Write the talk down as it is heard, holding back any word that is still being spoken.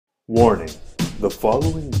Warning: the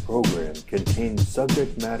following program contains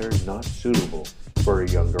subject matter not suitable for a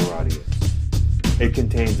younger audience. It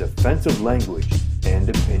contains offensive language and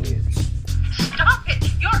opinions. Stop it!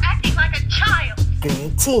 You're acting like a child!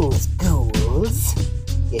 Greetings, ghouls.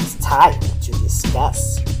 It's time to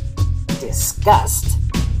discuss, disgust,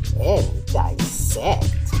 and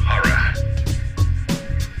dissect. Horror.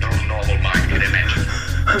 No normal mind could imagine.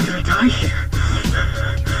 I'm gonna die here.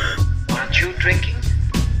 Aren't you drinking?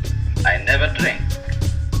 I never drink.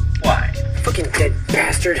 Why? Fucking dead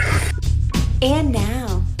bastard. And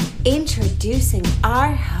now, introducing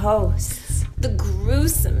our hosts, the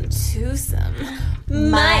gruesome twosome,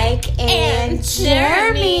 Mike and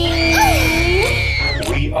Jeremy.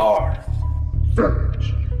 We are Fans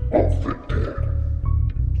of the Dead.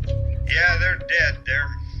 Yeah, they're dead. They're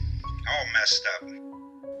all messed up.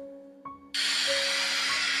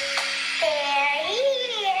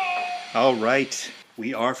 all right.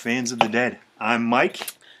 We are fans of the dead. I'm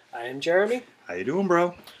Mike. I am Jeremy. How you doing,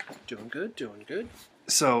 bro? Doing good, doing good.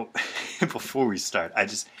 So, before we start,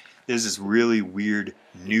 there's this really weird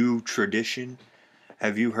new tradition.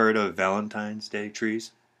 Have you heard of Valentine's Day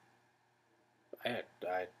trees? I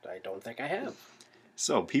don't think I have.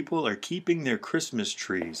 So, people are keeping their Christmas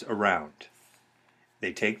trees around.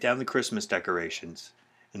 They take down the Christmas decorations,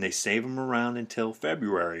 and they save them around until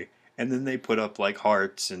February, and then they put up, like,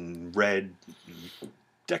 hearts and red,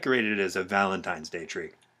 decorated as a Valentine's Day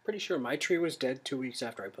tree. Pretty sure my tree was dead 2 weeks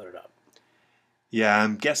after I put it up. Yeah,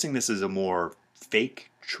 I'm guessing this is a more fake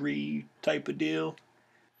tree type of deal.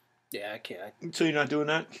 Yeah, I can't. So you're not doing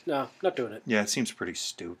that? No, not doing it. Yeah, it seems pretty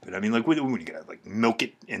stupid. I mean, like, what are you gonna, like, milk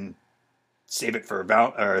it and save it for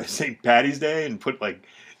St. Patty's Day and put, like,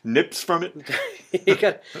 nips from it? You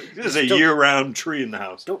got. There's a year-round tree in the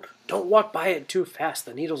house. Don't walk by it too fast.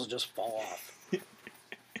 The needles will just fall off.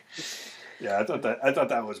 Yeah, I thought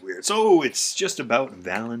that was weird. So it's just about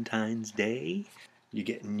Valentine's Day. You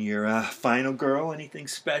getting your final girl anything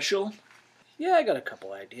special? Yeah, I got a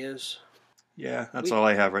couple ideas. Yeah, that's all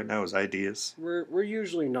I have right now is ideas. We're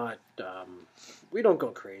usually not. We don't go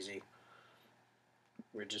crazy.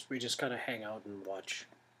 We just kind of hang out and watch.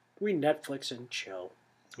 We Netflix and chill.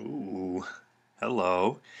 Ooh,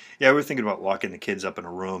 hello. Yeah, we're thinking about locking the kids up in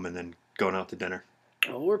a room and then going out to dinner.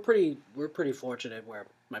 Well, we're pretty fortunate where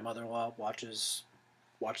my mother-in-law watches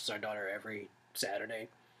our daughter every Saturday.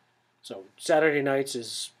 So Saturday nights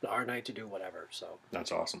is our night to do whatever. So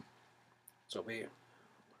That's awesome. So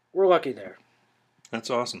we're lucky there. That's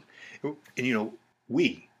awesome. And you know,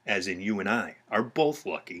 we, as in you and I, are both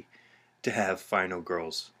lucky to have final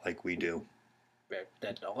girls like we do.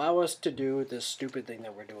 That allow us to do this stupid thing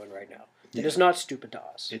that we're doing right now. It Yeah. is not stupid to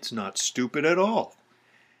us. It's not stupid at all.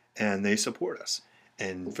 And they support us.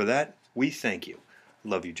 And for that, we thank you.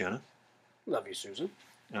 Love you, Jenna. Love you, Susan.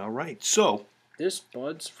 All right. So, This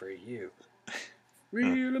bud's for you.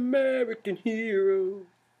 Real American hero.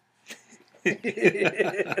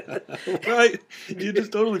 right, you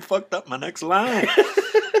just totally fucked up my next line.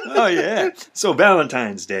 Oh, yeah. So,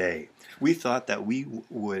 Valentine's Day. We thought that we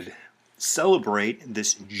would celebrate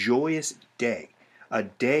this joyous day. A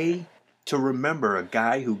day to remember a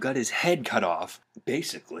guy who got his head cut off,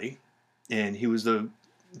 basically. And he was the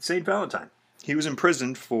St. Valentine. He was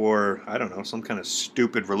imprisoned for, I don't know, some kind of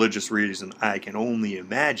stupid religious reason I can only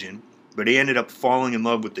imagine. But he ended up falling in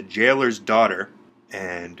love with the jailer's daughter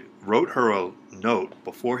and wrote her a note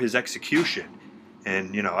before his execution.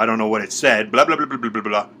 And, you know, I don't know what it said. Blah, blah, blah, blah, blah, blah,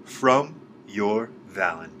 blah. From your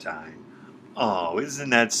Valentine. Oh,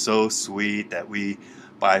 isn't that so sweet that we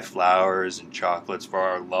buy flowers and chocolates for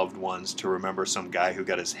our loved ones to remember some guy who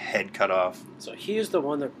got his head cut off? So he's the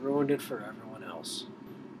one that ruined it for everyone else.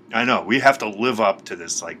 I know. We have to live up to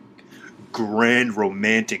this, like, grand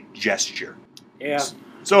romantic gesture. Yeah.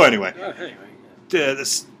 So anyway, Anyway,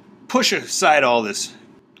 this push aside all this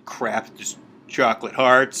crap, just chocolate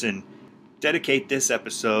hearts, and dedicate this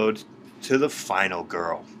episode to the final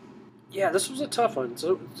girl. yeah, this was a tough one.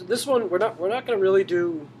 So this one we're not going to really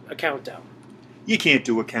do a countdown. You can't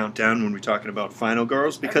do a countdown when we're talking about final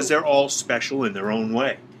girls because they're all special in their own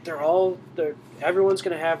way. Everyone's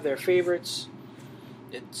going to have their favorites.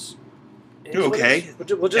 It's Okay.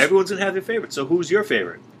 We'll just, Everyone's going to have their favorite. So who's your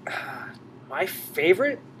favorite? my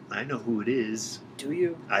favorite? I know who it is. Do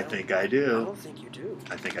you? I think I I do. don't think you do.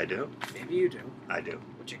 I think I do. Maybe you do. I do.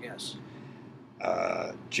 What'd you guess?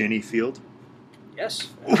 Ginny Field. Yes,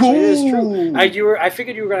 actually, it is true. Ooh. I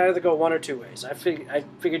figured you were going to either go one or two ways. I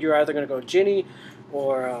figured you were either going to go Ginny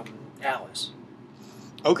or Alice.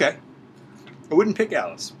 Okay. I wouldn't pick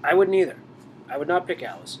Alice. I wouldn't either. I would not pick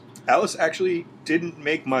Alice. Alice actually didn't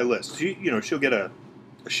make my list. She'll get a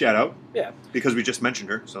a shout out Yeah. because we just mentioned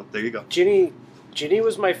her. So there you go. Ginny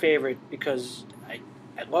was my favorite because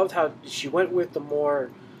I loved how she went with the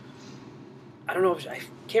more. I don't know. I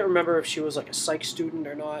can't remember if she was like a psych student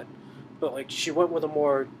or not, but like she went with a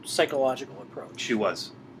more psychological approach. She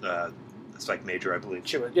was a psych major, I believe.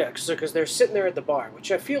 She was, yeah, because they're sitting there at the bar,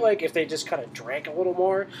 which I feel like if they just kind of drank a little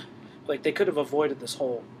more, like they could have avoided this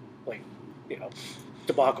whole, like, you know,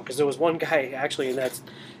 debacle. Because there was one guy actually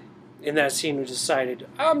in that scene who decided,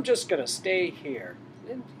 I'm just gonna stay here,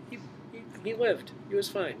 and he lived. He was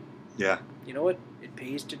fine. Yeah. You know what? It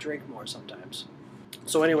pays to drink more sometimes.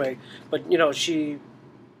 So anyway, but you know,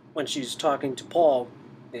 when she's talking to Paul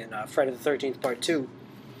in Friday the 13th Part 2,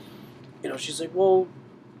 you know, she's like, well,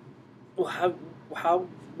 how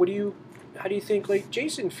do you think like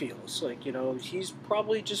Jason feels? Like, you know, he's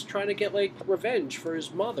probably just trying to get like revenge for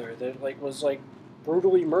his mother that like was like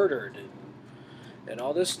brutally murdered and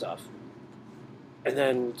all this stuff. And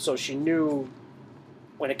then so she knew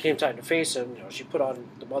when it came time to face him, you know, she put on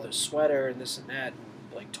the mother's sweater and this and that,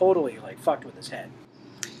 and like totally like fucked with his head.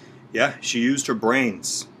 Yeah, she used her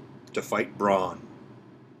brains to fight Braun.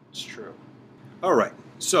 It's true. All right,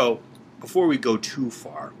 so before we go too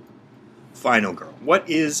far, Final Girl. What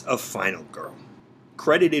is a Final Girl?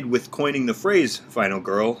 Credited with coining the phrase Final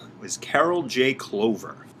Girl was Carol J.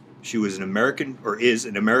 Clover. She was is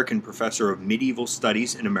an American professor of medieval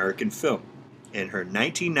studies and American film. In her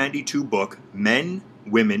 1992 book, Men,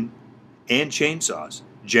 Women, and Chainsaws,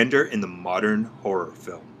 Gender in the Modern Horror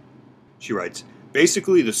Film, she writes,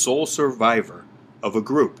 basically the sole survivor of a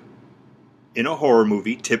group in a horror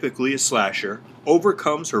movie, typically a slasher,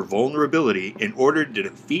 overcomes her vulnerability in order to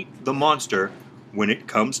defeat the monster when it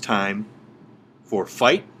comes time for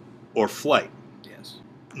fight or flight. Yes.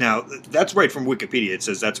 Now, that's right from Wikipedia. It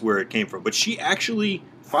says that's where it came from. But she actually,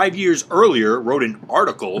 5 years earlier, wrote an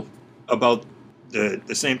article about the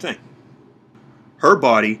same thing. Her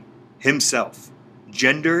Body, Himself,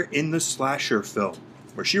 Gender in the Slasher Film,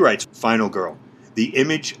 where she writes, Final Girl. The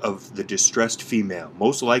image of the distressed female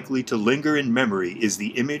most likely to linger in memory is the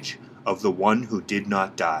image of the one who did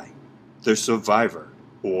not die, the survivor,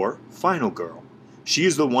 or Final Girl. She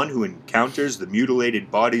is the one who encounters the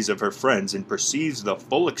mutilated bodies of her friends and perceives the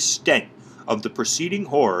full extent of the preceding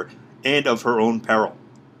horror and of her own peril,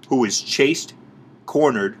 who is chased,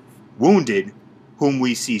 cornered, wounded, whom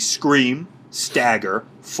we see scream, stagger,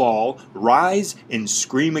 fall, rise, and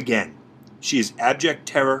scream again. She is abject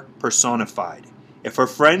terror personified. If her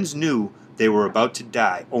friends knew they were about to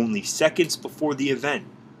die only seconds before the event,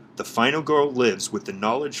 the Final Girl lives with the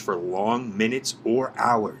knowledge for long minutes or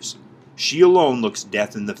hours. She alone looks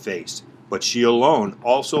death in the face, but she alone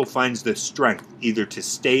also finds the strength either to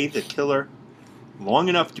stay the killer long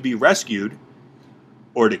enough to be rescued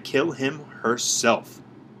or to kill him herself.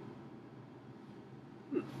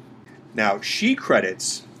 Now, she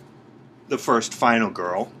credits the first Final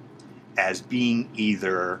Girl as being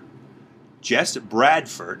either Jess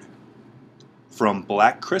Bradford from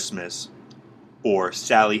Black Christmas or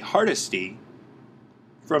Sally Hardesty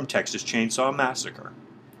from Texas Chainsaw Massacre.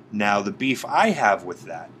 Now, the beef I have with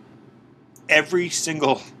that, every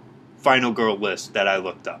single Final Girl list that I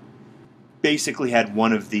looked up basically had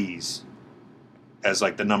one of these as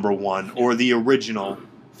like the number one or the original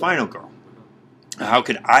Final Girl. How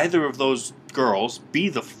could either of those girls be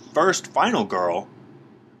the first Final Girl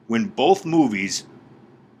when both movies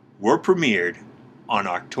were premiered on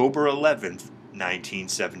October 11th,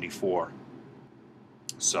 1974?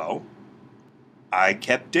 So, I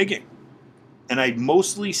kept digging. And I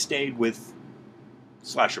mostly stayed with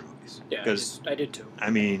slasher movies. Yeah, because I did too.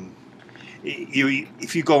 I mean,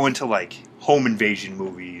 if you go into like home invasion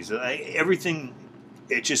movies, everything,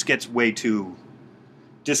 it just gets way too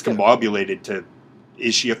discombobulated to,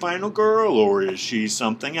 is she a Final Girl or is she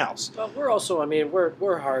something else? Well, we're also, I mean, we're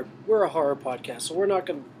a horror podcast, so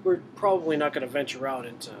we're probably not gonna venture out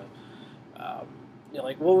into, you know,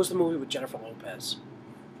 like what was the movie with Jennifer Lopez?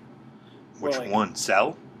 Which like, one?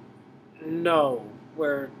 Cell? No,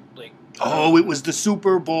 where like. Oh, it was the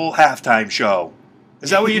Super Bowl halftime show.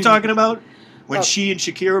 Is that what you're talking about? When she and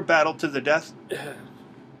Shakira battled to the death?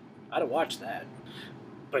 I'd have watched that,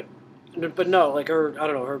 but no, like her, I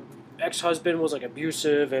don't know, her ex-husband was like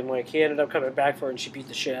abusive, and like he ended up coming back for her, and she beat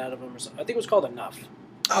the shit out of him or something. I think it was called Enough.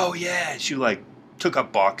 Oh yeah, she like took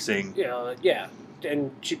up boxing. Yeah,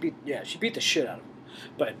 and she beat the shit out of him.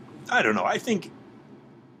 But I don't know. I think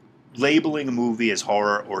labeling a movie as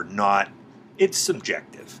horror or not, it's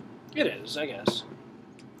subjective. it is, I guess.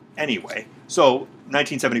 Anyway, so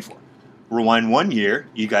 1974. Rewind 1 year,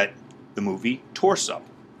 you got the movie Torso.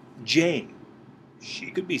 Jane.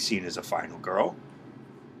 She could be seen as a Final Girl.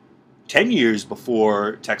 10 years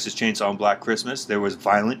before Texas Chainsaw and Black Christmas, there was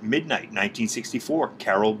Violent Midnight, 1964,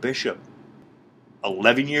 Carol Bishop.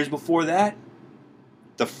 11 years before that,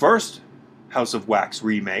 the first House of Wax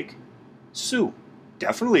remake, Sue,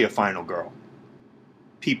 definitely a final girl.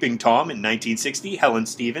 Peeping Tom in 1960, Helen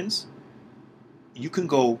Stevens. You can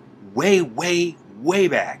go way, way, way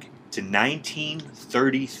back to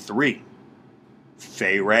 1933.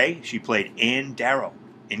 Fay Wray, she played Ann Darrow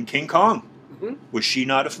in King Kong. Mm-hmm. Was she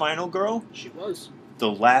not a final girl? She was.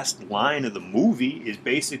 The last line of the movie is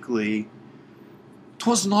basically,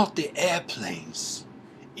 "'Twas not the airplanes,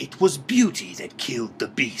 it was beauty that killed the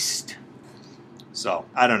beast." So,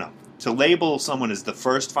 I don't know. To label someone as the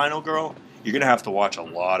first final girl, you're going to have to watch a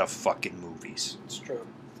lot of fucking movies. It's true.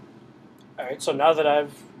 Alright, so now that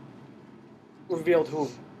I've revealed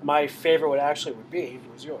who my favorite would be,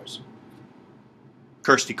 who's yours?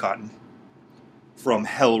 Kirsty Cotton from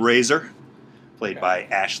Hellraiser, played by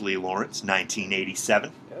Ashley Lawrence,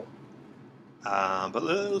 1987. Yep. But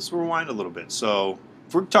let's rewind a little bit. So,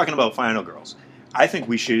 if we're talking about final girls, I think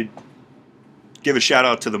we should give a shout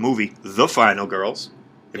out to the movie The Final Girls.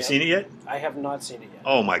 Have you seen it yet? I have not seen it yet.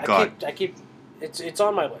 Oh my god. It's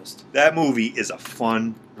on my list. That movie is a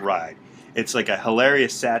fun ride. It's like a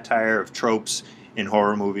hilarious satire of tropes in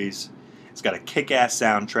horror movies. It's got a kick-ass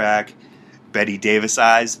soundtrack. Betty Davis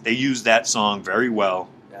Eyes. They use that song very well.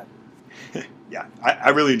 Yeah. Yeah,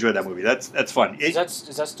 I really enjoyed that movie. That's fun. Is that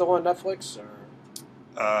still on Netflix? Or?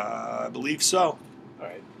 I believe so.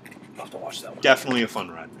 Alright. I'll have to watch that one. Definitely a fun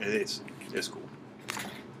ride. It's cool.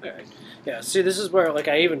 Alright. Yeah, see, this is where, like,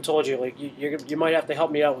 I even told you, like, you might have to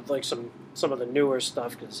help me out with, like, some of the newer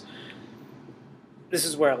stuff, because this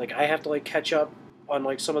is where, like, I have to, like, catch up on,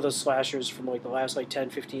 like, some of the slashers from, like, the last, like,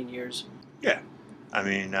 10, 15 years. Yeah. I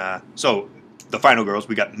mean, so, the final girls,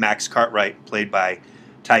 we got Max Cartwright, played by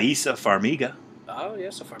Thaisa Farmiga. Oh,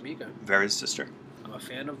 yes, a Farmiga. Vera's sister. I'm a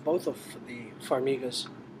fan of both of the Farmigas.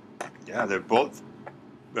 Yeah, they're both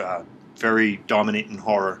very dominant in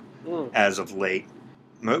horror as of late.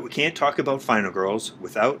 But we can't talk about Final Girls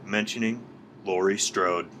without mentioning Laurie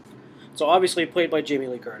Strode. So obviously played by Jamie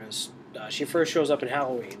Lee Curtis. She first shows up in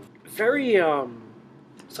Halloween. Very,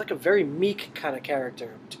 it's like a very meek kind of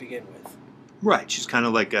character to begin with. Right, she's kind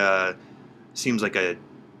of like seems like a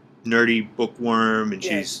nerdy bookworm, and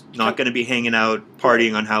she's not going to be hanging out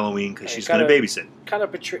partying on Halloween because she's going to babysit. Kind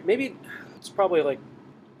of portrayed, maybe it's probably like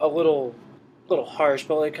a little harsh,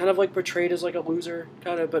 but like kind of like portrayed as like a loser,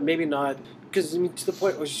 kind of, but maybe not. Because I mean, to the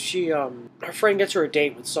point where she, her friend gets her a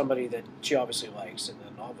date with somebody that she obviously likes, and then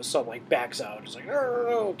all of a sudden like backs out. It's like,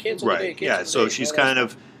 no, cancel the date. Yeah, so she's kind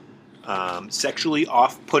of sexually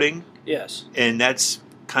off-putting. Yes, and that's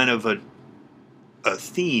kind of a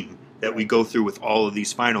theme that we go through with all of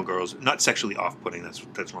these final girls. Not sexually off-putting.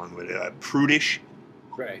 That's wrong with it. Prudish.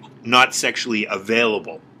 Right. Not sexually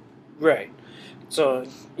available. Right. So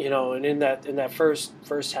and in that first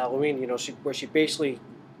Halloween, where she basically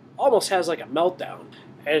almost has like a meltdown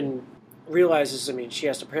and realizes, I mean, she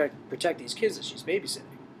has to protect these kids that she's babysitting.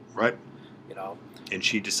 Right. And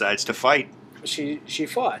she decides to fight. She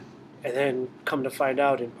fought, and then come to find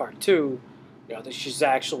out in part 2, that she's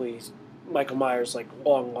actually Michael Myers' like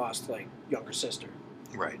long lost like younger sister.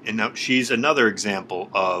 Right. And now she's another example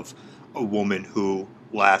of a woman who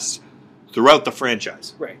lasts throughout the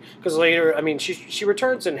franchise. Right. Because later, I mean, she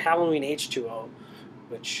returns in Halloween H2O,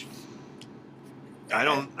 which I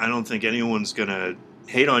don't think anyone's gonna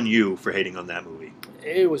hate on you for hating on that movie.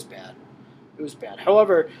 It was bad. It was bad.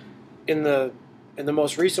 However, in the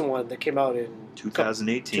most recent one that came out in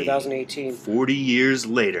 2018, 40 years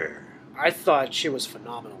later, I thought she was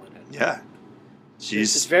phenomenal in it. Yeah,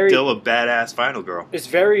 she's still a badass final girl. It's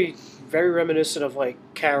very, very reminiscent of like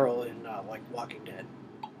Carol in like Walking Dead.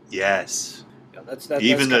 Yes. That's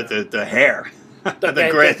even the hair,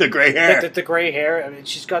 the gray hair, the gray hair. I mean,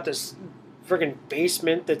 she's got this friggin'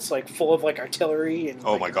 basement that's like full of like artillery and.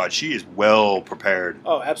 Oh my God, she is well prepared.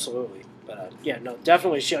 Oh, absolutely. But yeah, no,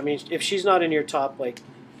 definitely. I mean, if she's not in your top like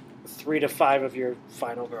 3 to 5 of your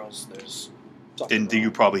final girls, there's. Then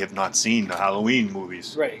you probably have not seen the Halloween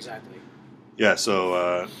movies. Right. Exactly. Yeah.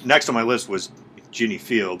 So next on my list was Ginny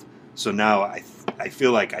Field. So now I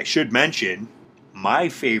feel like I should mention my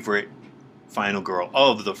favorite final girl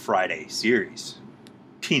of the Friday series,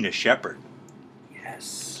 Tina Shepard.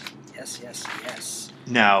 Yes.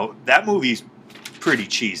 Now, that movie's pretty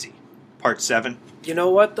cheesy. Part 7. You know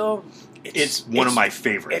what, though? It's one of my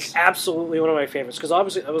favorites. It's absolutely one of my favorites, because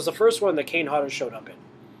obviously it was the first one that Kane Hodder showed up in.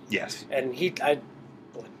 Yes. And I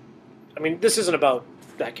mean, this isn't about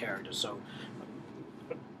that character, so...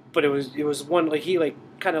 But it was one, like, he, like,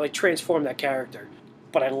 kind of, like, transformed that character.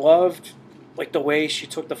 But I loved like the way she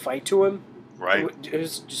took the fight to him. Right. It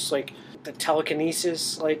was just like the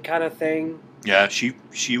telekinesis, like kind of thing. Yeah,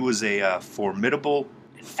 she was a formidable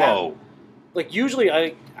foe. Like usually,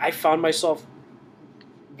 I found myself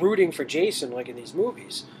rooting for Jason, like in these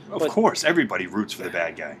movies. Of course, everybody roots for the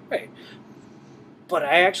bad guy. Right. But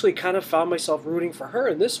I actually kind of found myself rooting for her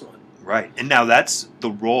in this one. Right. And now that's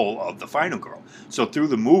the role of the final girl. So through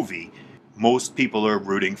the movie, most people are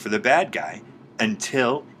rooting for the bad guy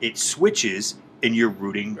until it switches and you're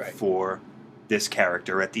rooting for this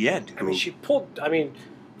character at the end. I mean, she pulled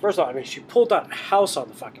that house on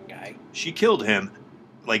the fucking guy. She killed him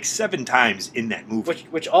like 7 times in that movie.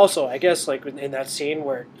 Which also, I guess, like in that scene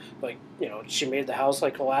where, like, you know, she made the house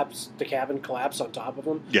like collapse, the cabin collapse on top of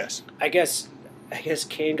him. Yes. I guess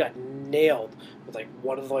Kane got nailed with like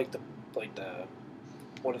one of the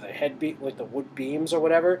wood beams or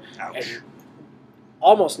whatever. Ouch. And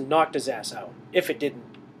almost knocked his ass out. If it didn't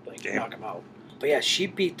like knock him out. But yeah, she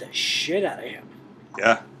beat the shit out of him.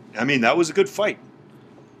 Yeah. I mean, that was a good fight.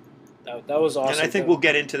 That was awesome. And I think we'll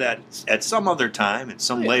get into that at some other time, at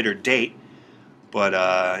some later date. But,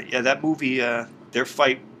 yeah, that movie, their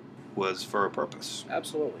fight was for a purpose.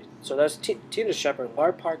 Absolutely. So that's Tina Shepard,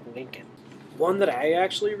 Lar Park Lincoln. One that I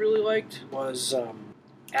actually really liked was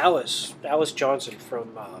Alice Johnson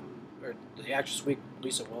from, or the actress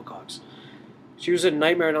Lisa Wilcox. She was in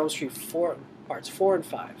Nightmare on Elm Street parts 4 and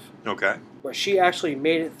 5. Okay. Where she actually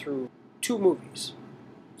made it through 2 movies.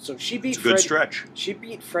 So she beat It's a good stretch. She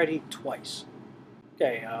beat Freddy twice.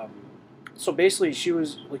 Okay, so basically she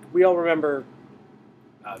was, like, we all remember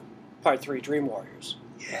part 3, Dream Warriors.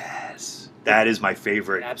 Yes. That is my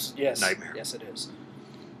favorite nightmare. Yes, it is.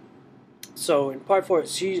 So in part 4,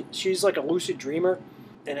 she's like a lucid dreamer,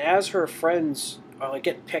 and as her friends are like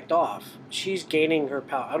getting picked off, she's gaining her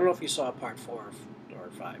power. I don't know if you saw part 4 or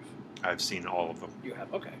 5. I've seen all of them. You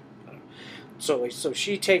have? Okay. I don't know. So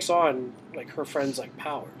she takes on like her friends' like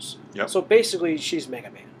powers. Yep. So basically, she's Mega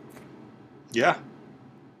Man. Yeah.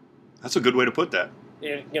 That's a good way to put that.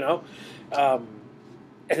 You know, and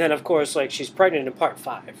then of course, like she's pregnant in part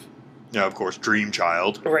 5. Yeah, of course, Dream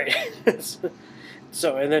Child. Right.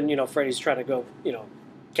 So and then, you know, Freddy's trying to go, you know,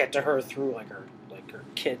 get to her through like her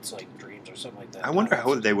kids' like dreams or something like that. I wonder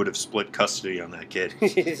how they would have split custody on that kid.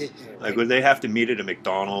 Right. Like, would they have to meet at a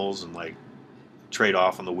McDonald's and like trade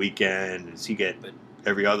off on the weekend? Does he get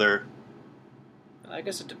every other? I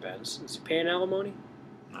guess it depends. Is he paying alimony?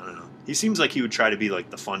 I don't know. He seems like he would try to be like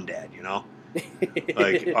the fun dad, you know?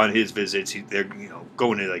 Like on his visits, they're, you know,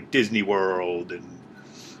 going to like Disney World and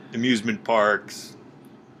amusement parks.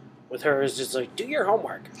 With her, it's just like, do your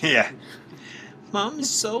homework. Yeah. Mom is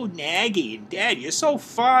so naggy, and Dad, you're so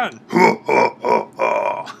fun.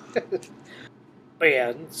 But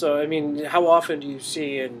yeah, so I mean, how often do you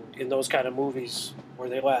see in those kind of movies where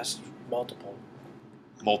they last multiple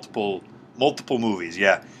movies?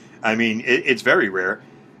 Yeah, I mean, it's very rare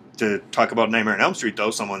to talk about Nightmare on Elm Street,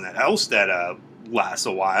 though. Someone else that lasts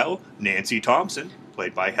a while, Nancy Thompson,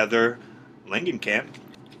 played by Heather Langenkamp.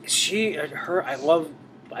 I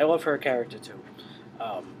love her character too.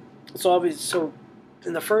 So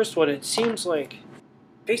in the first one, it seems like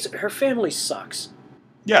basically her family sucks.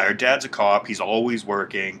 Yeah, her dad's a cop. He's always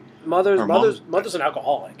working. Mother's an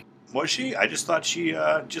alcoholic. Was she? I just thought she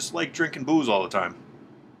just liked drinking booze all the time.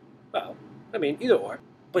 Well, I mean, either or.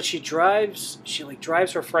 But she drives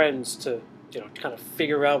her friends to, you know, kind of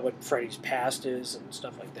figure out what Freddy's past is and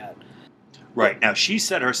stuff like that. Right. Now, she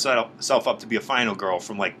set herself up to be a final girl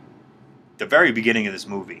from, like, the very beginning of this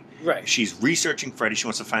movie. Right. She's researching Freddy. She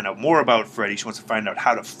wants to find out more about Freddy. She wants to find out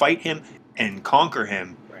how to fight him and conquer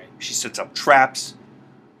him. Right. She sets up traps.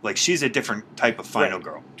 Like, she's a different type of final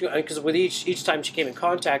girl. Because with each time she came in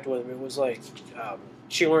contact with him, it was like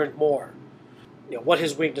she learned more. You know, what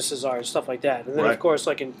his weaknesses are and stuff like that. And then, of course,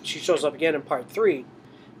 like she shows up again in part 3,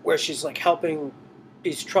 where she's like helping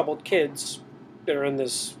these troubled kids that are in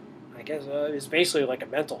this, I guess, it's basically like a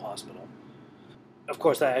mental hospital. Of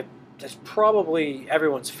course, that's probably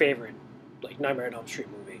everyone's favorite, like, Nightmare on Elm Street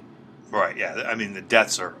movie. Right, yeah. I mean, the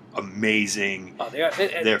deaths are amazing. Oh, they are.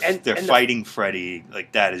 They're fighting Freddy.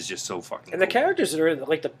 Like, that is just so fucking And the characters that are in,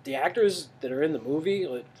 like, the actors that are in the movie,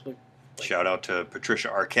 like shout out to Patricia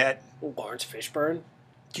Arquette. Lawrence Fishburne.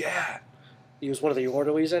 Yeah. He was one of the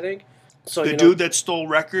orderlies, I think. So the dude that stole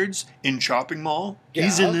records in Shopping Mall,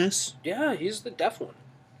 he's in this. Yeah, he's the deaf one.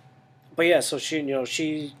 But yeah, so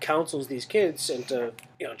she counsels these kids and to,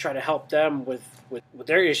 you know, try to help them with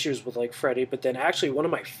their issues with, like, Freddy. But then actually one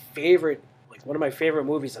of my favorite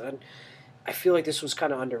movies, and I feel like this was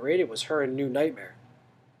kind of underrated, was her in New Nightmare.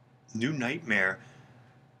 New Nightmare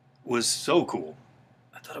was so cool.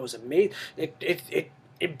 I thought it was amazing.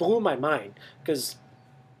 it blew my mind because,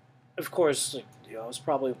 of course, like, you know,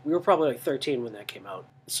 we were probably like 13 when that came out.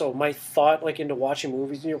 So my thought, like, into watching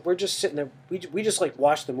movies, you know, we're just sitting there. We just like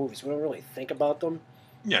watch the movies. We don't really think about them.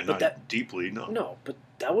 Yeah, But not deeply, no. No, but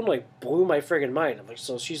that one like blew my friggin' mind. I'm like,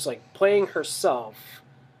 so she's like playing herself.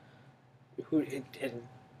 And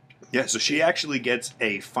Yeah, so she actually gets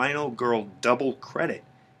a Final Girl double credit.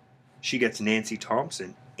 She gets Nancy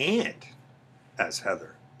Thompson and as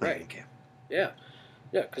Heather Right. Langenkamp. yeah,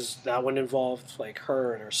 because that one involved like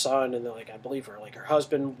her and her son, and then like I believe her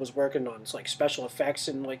husband was working on like special effects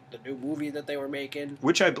in like the new movie that they were making.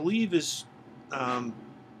 Which I believe is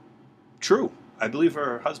true. I believe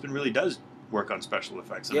her husband really does work on special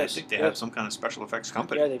effects, and Yes, I think they yeah. have some kind of special effects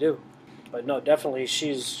company. Yeah, they do. But no, definitely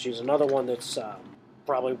she's another one that's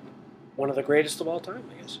probably one of the greatest of all time.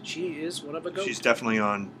 I guess she is one of a goat. She's definitely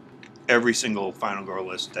on every single Final Girl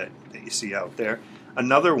list that you see out there.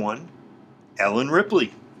 Another one, Ellen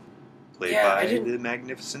Ripley, played Yeah, I by didn't- the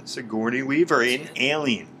magnificent Sigourney Weaver in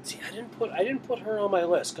Alien. See, I didn't put her on my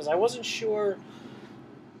list because I wasn't sure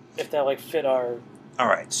if that like fit our. All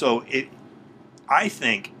right, so I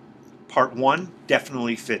think part one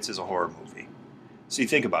definitely fits as a horror movie. So you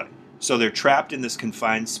think about it. So they're trapped in this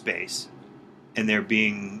confined space, and they're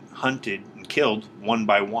being hunted and killed one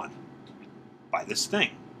by this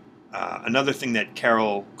thing. Another thing that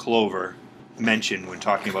Carol Clover mentioned when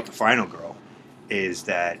talking about the Final Girl is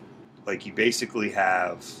that, like, you basically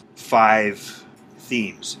have 5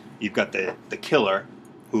 themes. You've got the killer,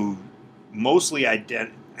 who mostly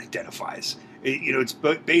identifies. It's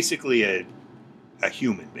basically a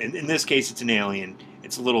human. In this case, it's an alien.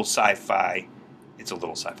 It's a little sci-fi. It's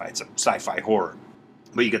a sci-fi horror.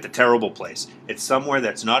 But you get the terrible place. It's somewhere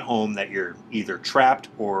that's not home, that you're either trapped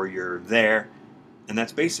or you're there. And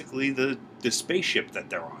that's basically the spaceship that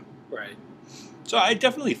they're on. Right. So I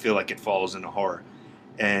definitely feel like it falls into horror.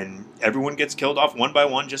 And everyone gets killed off one by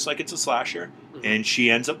one, just like it's a slasher. Mhm. And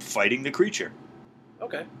she ends up fighting the creature.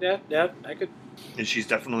 Okay. Yeah, I could. And she's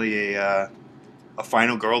definitely a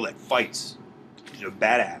final girl that fights.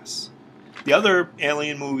 Badass. The other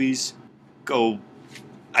Alien movies go,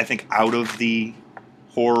 I think, out of the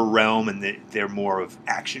horror realm, and they're more of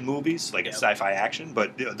action movies, like a sci-fi action.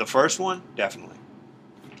 But the first one, definitely.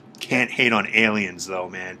 Can't hate on Aliens, though,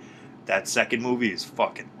 man. That second movie is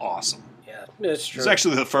fucking awesome. Yeah, that's true. It's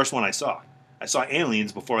actually the first one I saw. I saw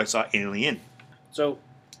Aliens before I saw Alien. So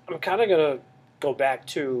I'm kind of going to go back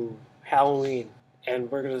to Halloween,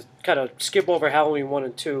 and we're going to kind of skip over Halloween 1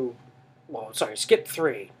 and 2. Well, sorry, skip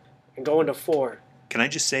 3 and go into 4. Can I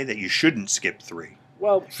just say that you shouldn't skip 3?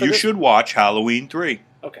 Well, You should watch Halloween 3.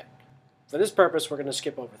 Okay. For this purpose, we're going to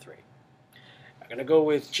skip over 3. I'm going to go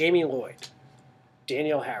with Jamie Lloyd,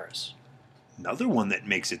 Danielle Harris. Another one that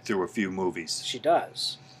makes it through a few movies. She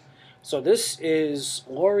does. So this is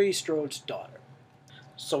Laurie Strode's daughter.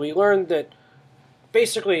 So we learned that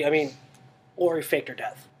basically, Laurie faked her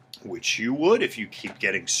death. Which you would if you keep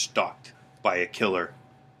getting stalked by a killer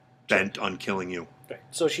bent on killing you. Right.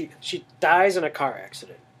 So she dies in a car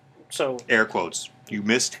accident. So Air quotes. You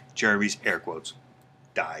missed Jeremy's air quotes.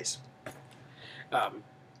 Dies.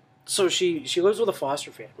 so she lives with a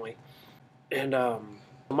foster family, and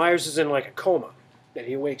Myers is in like a coma, and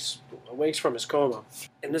he awakes from his coma,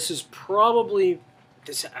 and this is probably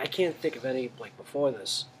I can't think of any like before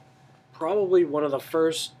this. Probably one of the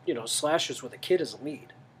first slashers with a kid as a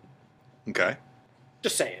lead. Okay.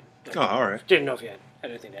 Just saying. Oh, all right. Didn't know if you had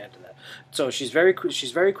anything to add to that. So she's very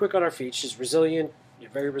quick on her feet. She's resilient,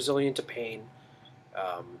 very resilient to pain.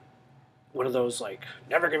 One of those like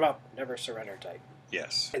never give up, never surrender type.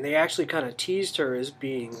 Yes. And they actually kind of teased her as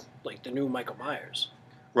being like the new Michael Myers.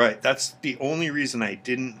 Right. That's the only reason I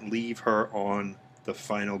didn't leave her on the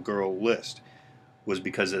Final Girl list, was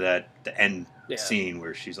because of the end scene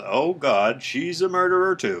where she's like, oh God, she's a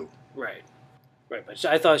murderer too. Right. Right, but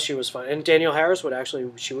I thought she was fun. And Danielle Harris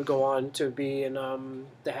would go on to be in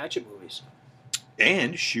the Hatchet movies.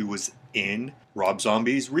 And she was in Rob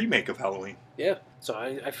Zombie's remake of Halloween. Yeah. So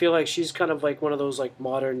I feel like she's kind of like one of those like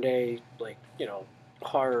modern day like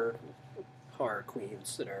horror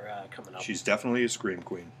queens that are coming up. She's definitely a scream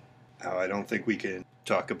queen. Now, I don't think we can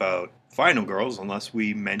talk about Final Girls unless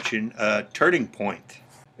we mention a turning point.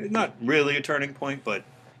 Not really a turning point, but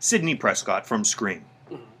Sidney Prescott from Scream.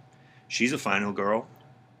 Mm-hmm. She's a final girl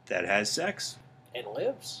that has sex. And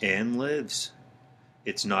lives. And lives.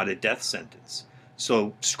 It's not a death sentence.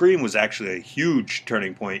 So Scream was actually a huge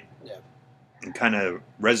turning point. Yeah. And kind of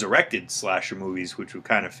resurrected slasher movies, which were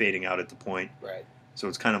kind of fading out at the point. Right. So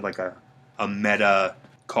it's kind of like a meta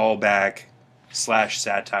callback /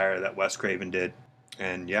 satire that Wes Craven did.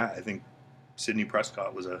 And yeah, I think Sidney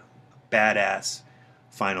Prescott was a badass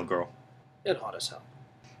Final Girl. And hot as hell.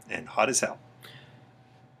 And hot as hell.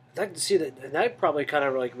 I'd like to see that, and that probably kind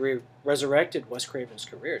of like resurrected Wes Craven's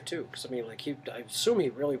career too, because I mean, like I assume he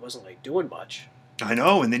really wasn't like doing much. I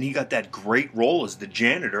know, and then he got that great role as the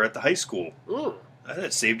janitor at the high school.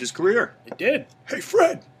 That saved his career. It did. Hey,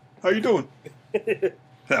 Fred, how you doing?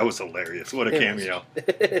 That was hilarious. What a cameo.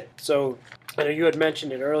 So, I know you had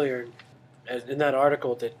mentioned it earlier in that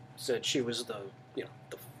article that said she was the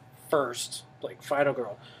first like Final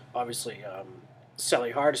Girl. Obviously,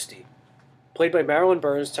 Sally Hardesty, played by Marilyn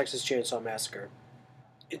Burns, Texas Chainsaw Massacre.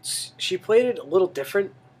 She played it a little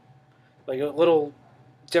different, like a little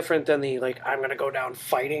different than the like I'm gonna go down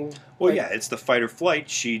fighting. Well, like, yeah, it's the fight or flight.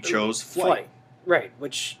 She chose flight. Right?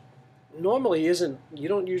 Which normally isn't. You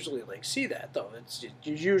don't usually like see that though.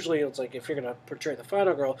 Usually it's like if you're gonna portray the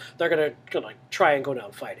Final Girl, they're gonna try and go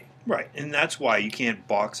down fighting. Right, and that's why you can't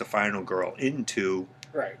box a Final Girl into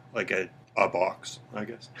like a box, I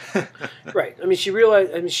guess. Right. I mean,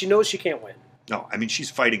 she knows she can't win. No, I mean she's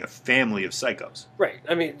fighting a family of psychos. Right.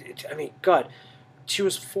 I mean, God, she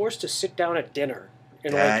was forced to sit down at dinner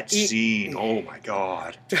and that like eat, scene. Oh my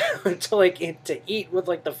God. to eat with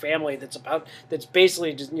like the family that's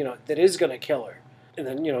basically just that is gonna kill her, and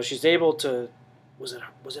then she's able to. Was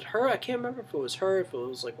it her? I can't remember if it was her, if it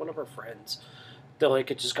was like one of her friends. That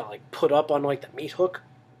like it just got like put up on like the meat hook.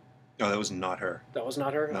 No, that was not her. That was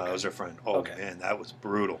not her? No, okay. that was her friend. Oh, okay. Man, that was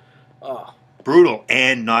brutal. Oh. Brutal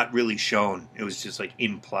and not really shown. It was just like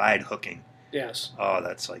implied hooking. Yes. Oh,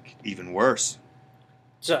 that's like even worse.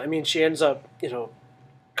 So, I mean, she ends up,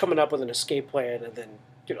 coming up with an escape plan, and then,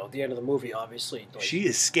 at the end of the movie, obviously. Like, she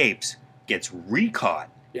escapes, gets recaught,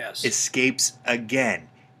 yes, escapes again,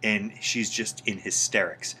 and she's just in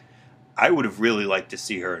hysterics. I would have really liked to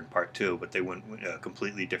see her in part 2, but they went a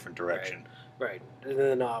completely different direction. Right. And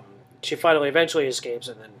then she eventually escapes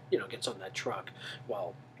and then, gets on that truck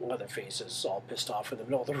while Leatherface is all pissed off in the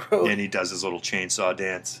middle of the road. And he does his little chainsaw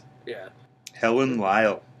dance. Yeah. Helen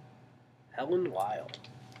Lyle. Helen Lyle.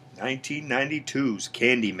 1992's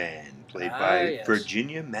Candyman, played by yes.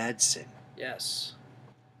 Virginia Madsen. Yes.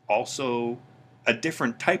 Also, a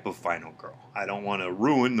different type of Final Girl. I don't want to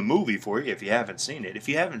ruin the movie for you if you haven't seen it. If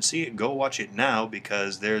you haven't seen it, go watch it now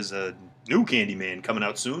because there's a new Candyman coming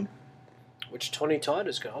out soon. Which Tony Todd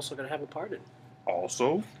is also going to have a part in.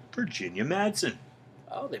 Also, Virginia Madsen.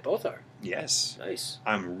 Oh, they both are. Yes. Nice.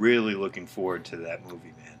 I'm really looking forward to that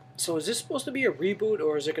movie, man. So is this supposed to be a reboot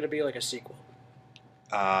or is it going to be like a sequel?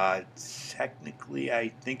 Technically, I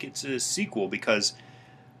think it's a sequel because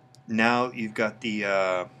now you've got the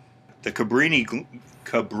Cabrini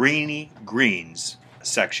Greens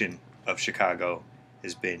section of Chicago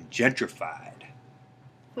has been gentrified.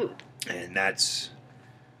 And that's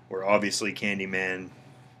where obviously Candyman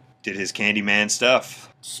did his Candyman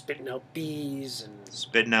stuff. Spitting out bees and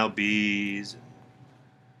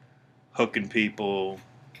hooking people.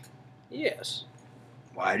 Yes.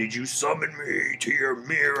 Why did you summon me to your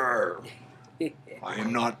mirror? I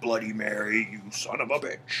am not Bloody Mary, you son of a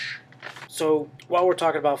bitch. So, while we're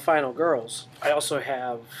talking about Final Girls, I also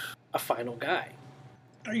have a Final Guy.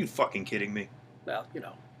 Are you fucking kidding me? Well,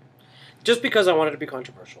 just because I wanted to be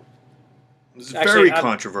controversial. This is Actually, very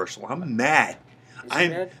controversial. I'm mad.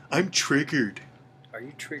 Mad? I'm triggered. Are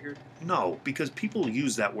you triggered? No, because people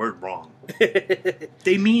use that word wrong.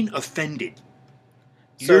 They mean offended.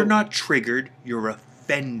 You're not triggered, you're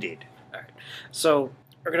offended. All right. So,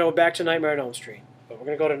 we're going to go back to Nightmare on Elm Street, but we're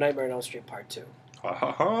going to go to Nightmare on Elm Street Part 2.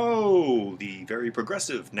 Oh, the very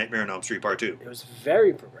progressive Nightmare on Elm Street Part 2. It was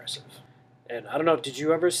very progressive. And I don't know, did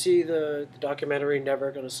you ever see the documentary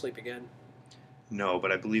Never Gonna Sleep Again? No,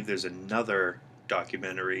 but I believe there's another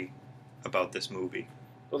documentary about this movie.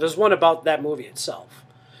 Well, there's one about that movie itself.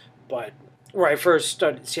 But where I first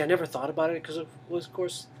started... See, I never thought about it because, of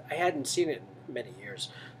course, I hadn't seen it in many years.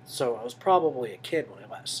 So I was probably a kid when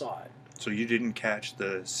I last saw it. So you didn't catch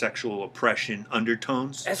the sexual oppression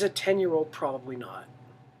undertones? As a 10-year-old, probably not.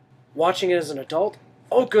 Watching it as an adult,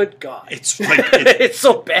 oh, good God. It's like... it's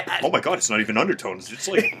so bad. Oh, my God, it's not even undertones. It's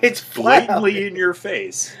like it's blatantly in your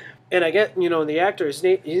face. And I get, the actor, his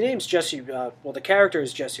name's Jesse, the character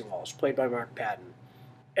is Jesse Walsh, played by Mark Patton.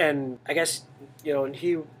 And I guess, and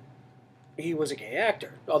he was a gay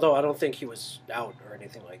actor, although I don't think he was out or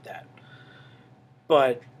anything like that.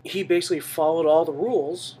 But he basically followed all the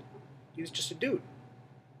rules. He was just a dude.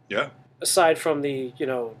 Yeah. Aside from the,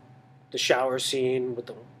 the shower scene with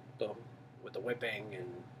the whipping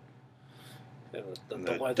and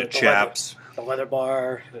the chaps, the leather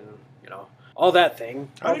bar, and all that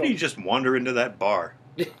thing. How did he just wander into that bar?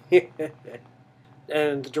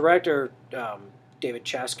 And the director, David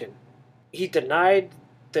Chaskin, he denied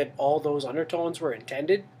that all those undertones were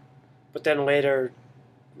intended, but then later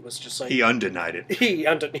it was just like He undenied it.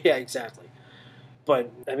 yeah, exactly.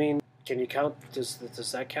 But I mean, can you count? Does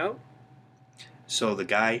that count? So the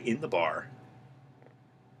guy in the bar,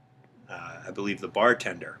 I believe the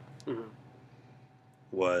bartender, Mm-hmm.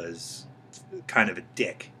 was kind of a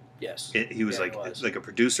dick. Yes. He was Yeah, like he was. like a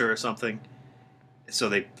producer or something. So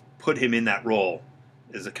they put him in that role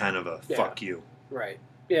as a kind of a Yeah. fuck you. Right.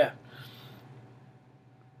 Yeah.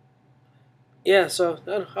 Yeah. So I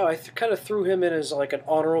don't know, I kind of threw him in as like an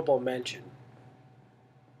honorable mention.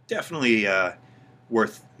 Definitely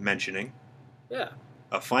worth mentioning. Yeah.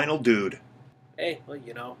 A final dude. Hey, well,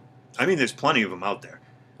 you know. I mean, there's plenty of them out there.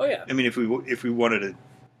 Oh yeah. I mean, if we wanted to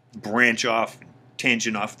branch off,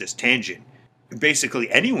 tangent off this tangent,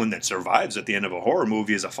 basically anyone that survives at the end of a horror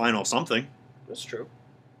movie is a final something. That's true.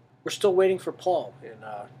 We're still waiting for Paul in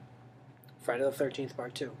Friday the 13th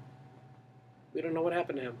Part 2. We don't know what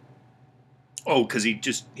happened to him. Oh, because he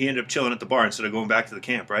ended up chilling at the bar instead of going back to the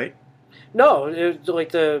camp, right? No, like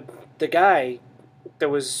the guy that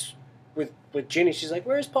was with Ginny, she's like,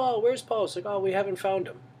 "Where's Paul? Where's Paul?" It's like, "Oh, we haven't found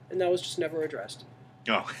him," and that was just never addressed.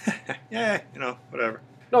 Oh, yeah, whatever.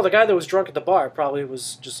 No, the guy that was drunk at the bar probably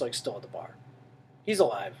was just like still at the bar. He's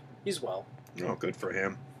alive. He's well. Oh, good for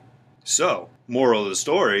him. So, moral of the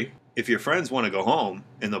story: if your friends want to go home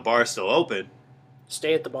and the bar's still open,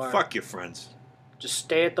 Stay at the bar. fuck your friends. Just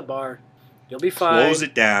stay at the bar. You'll be fine. Close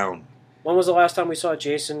it down. When was the last time we saw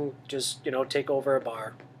Jason just take over a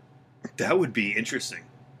bar? That would be interesting.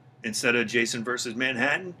 Instead of Jason versus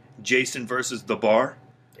Manhattan, Jason versus the bar.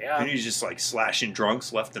 Yeah. And he's just like slashing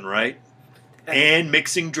drunks left and right and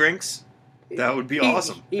mixing drinks. That would be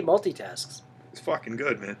awesome. He multitasks. It's fucking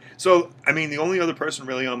good, man. So, I mean, the only other person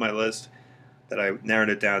really on my list that I narrowed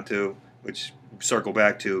it down to, which circle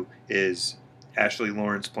back to, is Ashley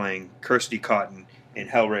Lawrence playing Kirsty Cotton in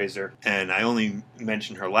Hellraiser. And I only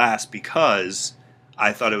mentioned her last because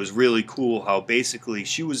I thought it was really cool how basically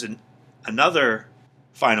she was another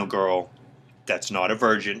final girl that's not a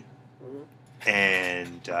virgin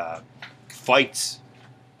and fights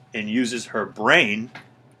and uses her brain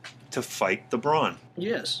to fight the Brawn.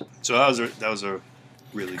 Yes. So that was a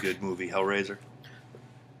really good movie, Hellraiser.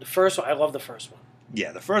 The first one, I love the first one.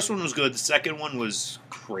 Yeah, the first one was good. The second one was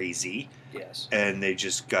crazy, Yes. and they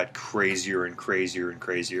just got crazier and crazier and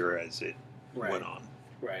crazier as it Right. went on.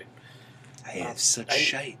 Right. I have such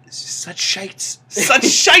shites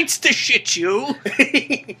to shit you.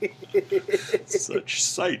 Such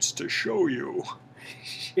sights to show you.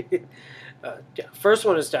 Yeah, first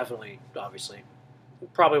one is definitely, obviously,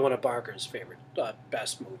 probably one of Barker's favorite,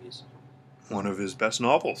 best movies. One of his best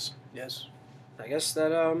novels, Yes. I guess that,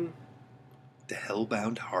 The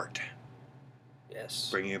Hellbound Heart. yes.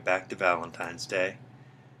 Bringing it back to Valentine's Day.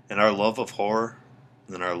 And our love of horror,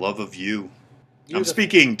 and our love of you. I'm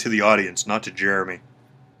speaking to the audience, not to Jeremy.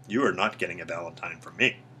 You are not getting a Valentine from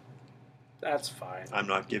me. That's fine. I'm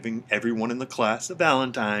not giving everyone in the class a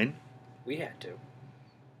Valentine. We had to.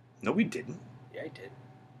 No, we didn't. Yeah, I did.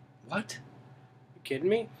 What? You kidding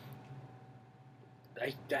me?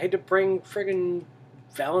 I had to bring friggin'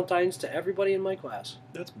 Valentines to everybody in my class.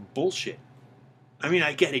 That's bullshit. I mean,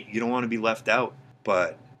 I get it. You don't want to be left out.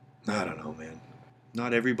 But, I don't know, man.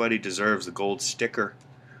 Not everybody deserves a gold sticker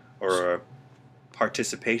or a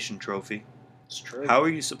participation trophy. It's true. How are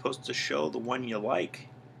you supposed to show the one you like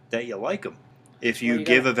that you like them? If you Well, you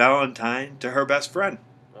give gotta- a Valentine to her best friend.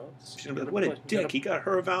 Well, She's gonna be like, what a dick. He got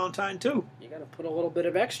her a Valentine too. You gotta put a little bit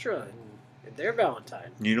of extra in their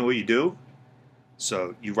Valentine. You know what you do?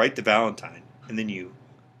 So you write the Valentine and then you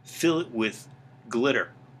fill it with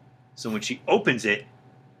glitter. So when she opens it,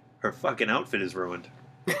 her fucking outfit is ruined.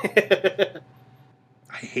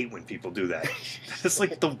 I hate when people do that. That's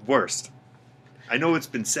like the worst. I know it's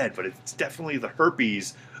been said, but it's definitely the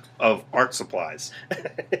herpes of art supplies.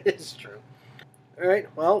 It's true. All right,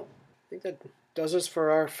 well, I think that does us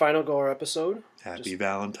for our final Gore episode. Happy Just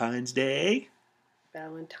Valentine's Day.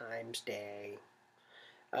 Valentine's Day.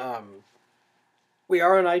 We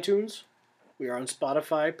are on iTunes. We are on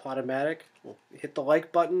Spotify, Podomatic. Hit the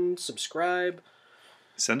like button, subscribe.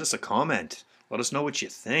 Send us a comment. Let us know what you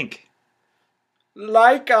think.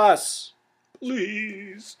 Like us!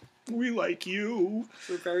 Please. We like you.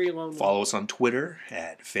 We're very lonely. Follow us on Twitter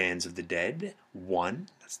at Fans of the Dead 1.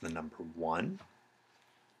 That's the number 1.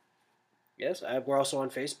 Yes, we're also on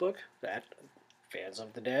Facebook at Fans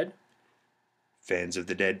of the Dead. Fans of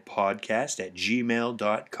the Dead podcast at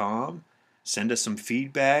gmail.com. Send us some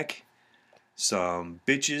feedback, some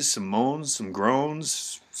bitches, some moans, some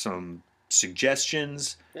groans, some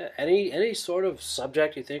suggestions. Yeah, any sort of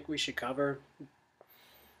subject you think we should cover.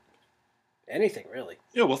 Anything, really.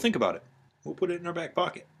 Yeah, well, think about it. We'll put it in our back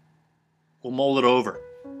pocket. We'll mold it over.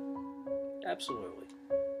 Absolutely.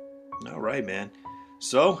 All right, man.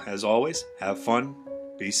 So, as always, have fun,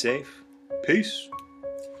 be safe, peace.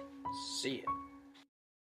 See ya.